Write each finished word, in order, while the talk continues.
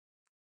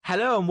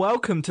Hello and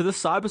welcome to the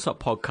Cyber Soc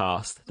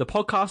podcast, the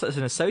podcast that's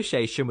in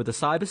association with the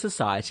Cyber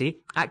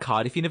Society at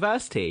Cardiff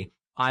University.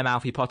 I'm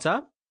Alfie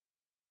Potter.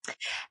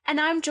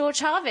 And I'm George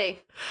Harvey.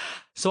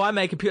 So I'm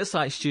a computer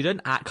science student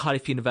at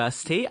Cardiff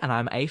University and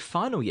I'm a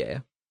final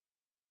year.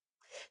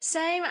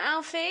 Same,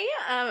 Alfie.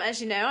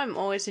 As you know, I'm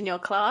always in your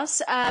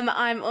class.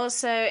 I'm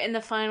also in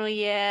the final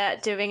year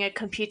doing a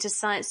computer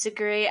science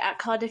degree at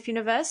Cardiff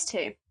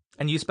University.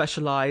 And you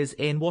specialise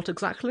in what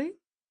exactly?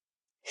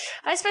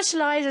 I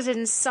specialise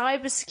in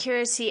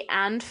cybersecurity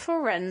and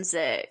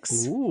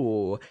forensics.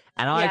 Ooh.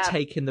 And I've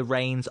taken the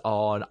reins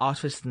on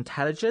artificial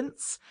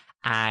intelligence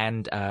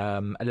and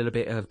a little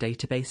bit of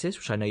databases,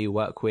 which I know you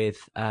work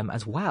with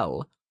as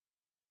well.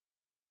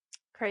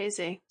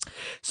 Crazy.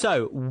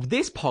 So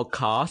this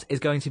podcast is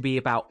going to be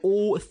about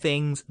all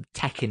things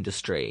tech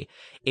industry.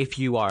 If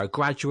you are a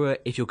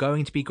graduate, if you're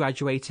going to be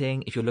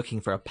graduating, if you're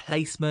looking for a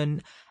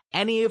placement,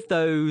 any of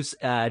those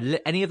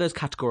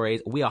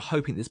categories, we are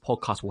hoping this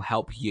podcast will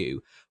help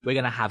you. We're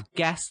going to have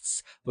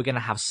guests. We're going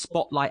to have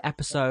spotlight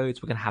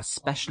episodes. We're going to have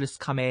specialists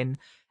come in.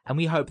 And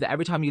we hope that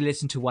every time you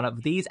listen to one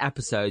of these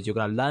episodes, you're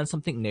going to learn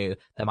something new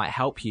that might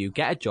help you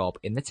get a job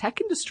in the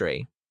tech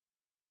industry.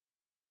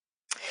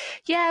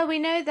 Yeah, we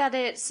know that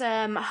it's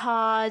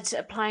hard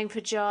applying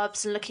for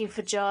jobs and looking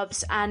for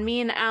jobs. And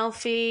me and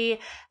Alfie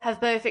have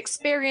both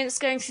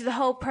experienced going through the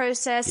whole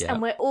process. Yep.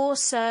 And we're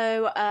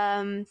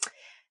also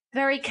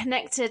very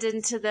connected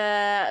into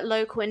the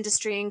local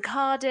industry in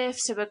Cardiff.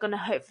 So we're going to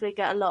hopefully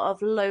get a lot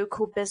of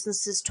local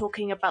businesses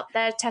talking about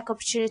their tech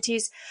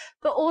opportunities,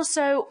 but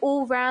also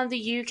all around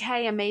the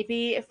UK and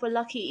maybe, if we're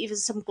lucky, even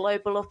some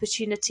global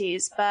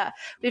opportunities. But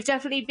we've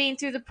definitely been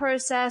through the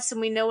process and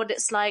we know what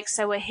it's like.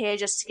 So we're here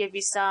just to give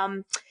you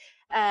some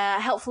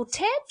helpful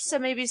tips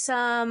and maybe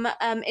some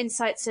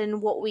insights in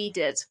what we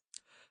did.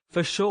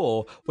 For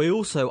sure. We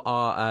also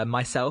are,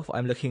 myself,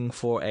 I'm looking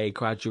for a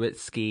graduate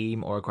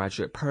scheme or a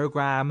graduate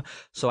program.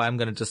 So I'm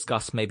going to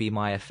discuss maybe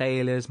my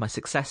failures, my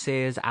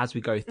successes as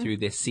we go through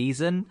this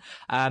season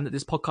that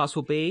this podcast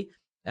will be.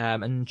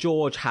 And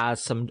George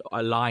has some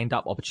lined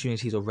up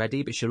opportunities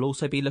already, but she'll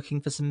also be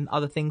looking for some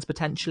other things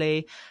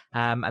potentially.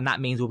 And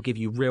that means we'll give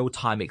you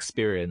real-time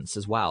experience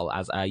as well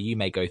as you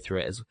may go through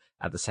it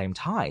at the same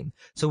time.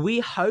 So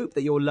we hope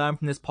that you'll learn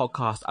from this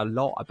podcast a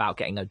lot about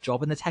getting a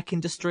job in the tech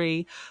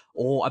industry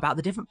or about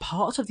the different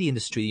parts of the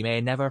industry you may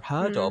have never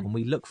heard of. And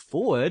we look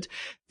forward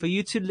for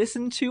you to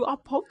listen to our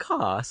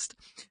podcast.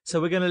 So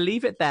we're going to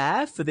leave it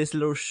there for this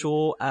little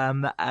short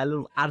a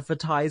little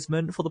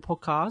advertisement for the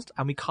podcast.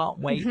 And we can't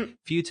wait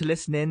for you to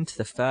listen in to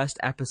the first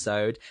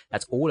episode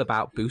that's all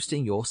about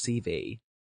boosting your CV.